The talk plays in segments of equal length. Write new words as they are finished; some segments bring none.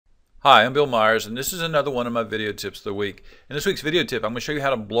Hi, I'm Bill Myers, and this is another one of my video tips of the week. In this week's video tip, I'm going to show you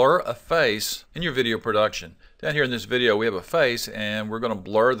how to blur a face in your video production. Down here in this video, we have a face, and we're going to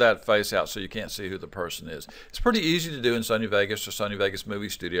blur that face out so you can't see who the person is. It's pretty easy to do in Sony Vegas or Sony Vegas Movie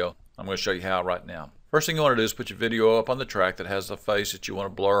Studio. I'm going to show you how right now. First thing you want to do is put your video up on the track that has the face that you want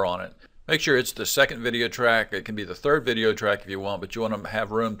to blur on it. Make sure it's the second video track. It can be the third video track if you want, but you want to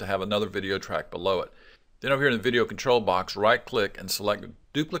have room to have another video track below it. Then over here in the video control box, right click and select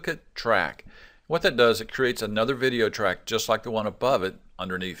duplicate track. What that does, it creates another video track just like the one above it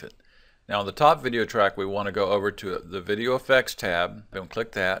underneath it. Now on the top video track, we want to go over to the video effects tab and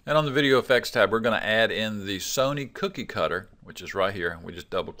click that. And on the video effects tab, we're going to add in the Sony cookie cutter, which is right here. We just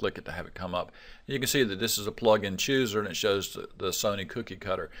double click it to have it come up. You can see that this is a plug-in chooser and it shows the Sony cookie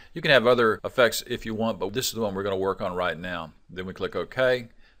cutter. You can have other effects if you want, but this is the one we're going to work on right now. Then we click OK.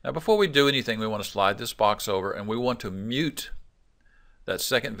 Now before we do anything, we want to slide this box over and we want to mute that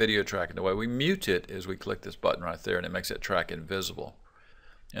second video track. And the way we mute it is we click this button right there and it makes that track invisible.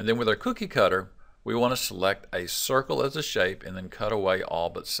 And then with our cookie cutter, we want to select a circle as a shape and then cut away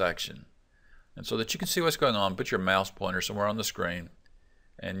all but section. And so that you can see what's going on, put your mouse pointer somewhere on the screen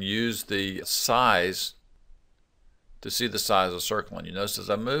and use the size to see the size of the circle. And you notice as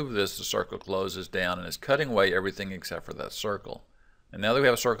I move this, the circle closes down and it's cutting away everything except for that circle. And now that we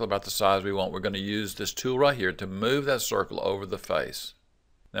have a circle about the size we want, we're going to use this tool right here to move that circle over the face.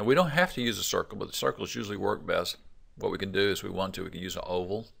 Now we don't have to use a circle, but the circles usually work best. What we can do is we can use an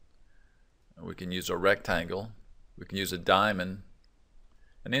oval, we can use a rectangle, we can use a diamond,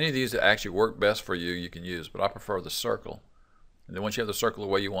 and any of these that actually work best for you, you can use, but I prefer the circle. And then once you have the circle the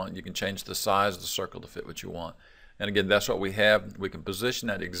way you want, you can change the size of the circle to fit what you want. And again, that's what we have. We can position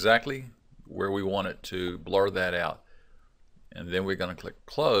that exactly where we want it to blur that out. And then we're going to click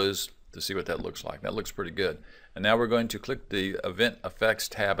close to see what that looks like. That looks pretty good. And now we're going to click the event effects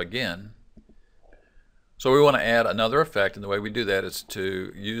tab again. So we want to add another effect, and the way we do that is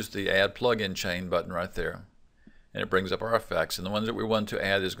to use the add plugin chain button right there. And it brings up our effects. And the ones that we want to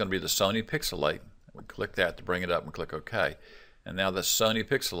add is going to be the Sony Pixelate. We click that to bring it up and click OK. And now the Sony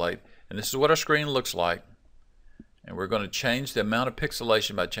Pixelate. And this is what our screen looks like. And we're going to change the amount of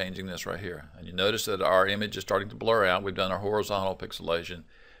pixelation by changing this right here. And you notice that our image is starting to blur out. We've done our horizontal pixelation,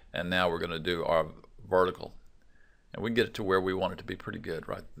 and now we're going to do our vertical. And we can get it to where we want it to be pretty good.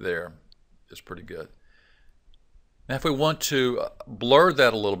 Right there is pretty good. Now if we want to blur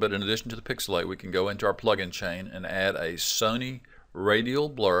that a little bit, in addition to the pixelate, we can go into our plugin chain and add a Sony Radial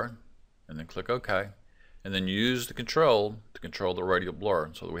blur, and then click OK. And then use the control to control the radial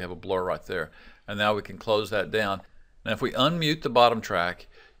blur, so that we have a blur right there. And now we can close that down. Now if we unmute the bottom track,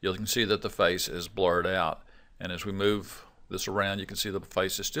 you can see that the face is blurred out. And as we move this around, you can see the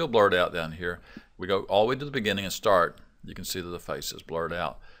face is still blurred out down here. We go all the way to the beginning and start, you can see that the face is blurred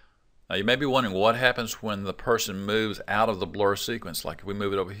out. Now you may be wondering what happens when the person moves out of the blur sequence. Like if we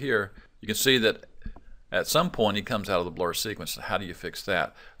move it over here, you can see that at some point he comes out of the blur sequence. How do you fix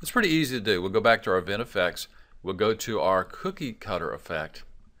that? It's pretty easy to do. We'll go back to our event effects. We'll go to our cookie cutter effect.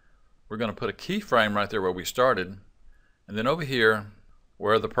 We're going to put a keyframe right there where we started. And then over here,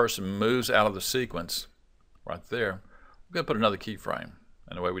 where the person moves out of the sequence, right there, we're going to put another keyframe.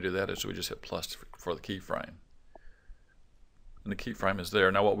 And the way we do that is we just hit plus for the keyframe. And the keyframe is there.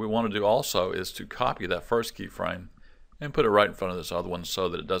 Now what we want to do also is to copy that first keyframe and put it right in front of this other one so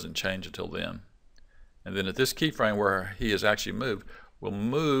that it doesn't change until then. And then at this keyframe where he has actually moved, we'll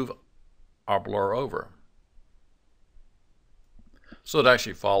move our blur over, so it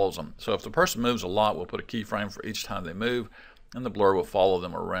actually follows them. So if the person moves a lot, we'll put a keyframe for each time they move, and the blur will follow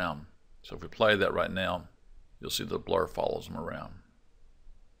them around. So if we play that right now, you'll see the blur follows them around.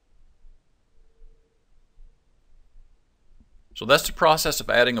 So that's the process of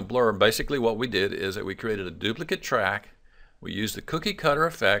adding a blur. Basically what we did is that we created a duplicate track. We used the cookie cutter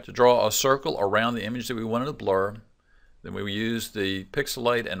effect to draw a circle around the image that we wanted to blur. Then we used the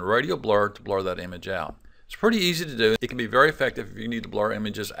pixelate and radial blur to blur that image out. It's pretty easy to do. It can be very effective if you need to blur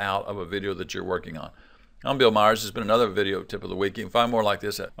images out of a video that you're working on. I'm Bill Myers. This has been another video tip of the week. You can find more like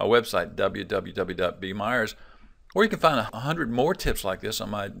this at my website, www.bmyers, or you can find 100 more tips like this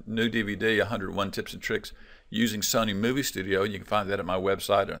on my new DVD, 101 Tips and Tricks Using Sony Movie Studio. You can find that at my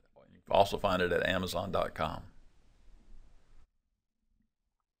website. You can also find it at Amazon.com.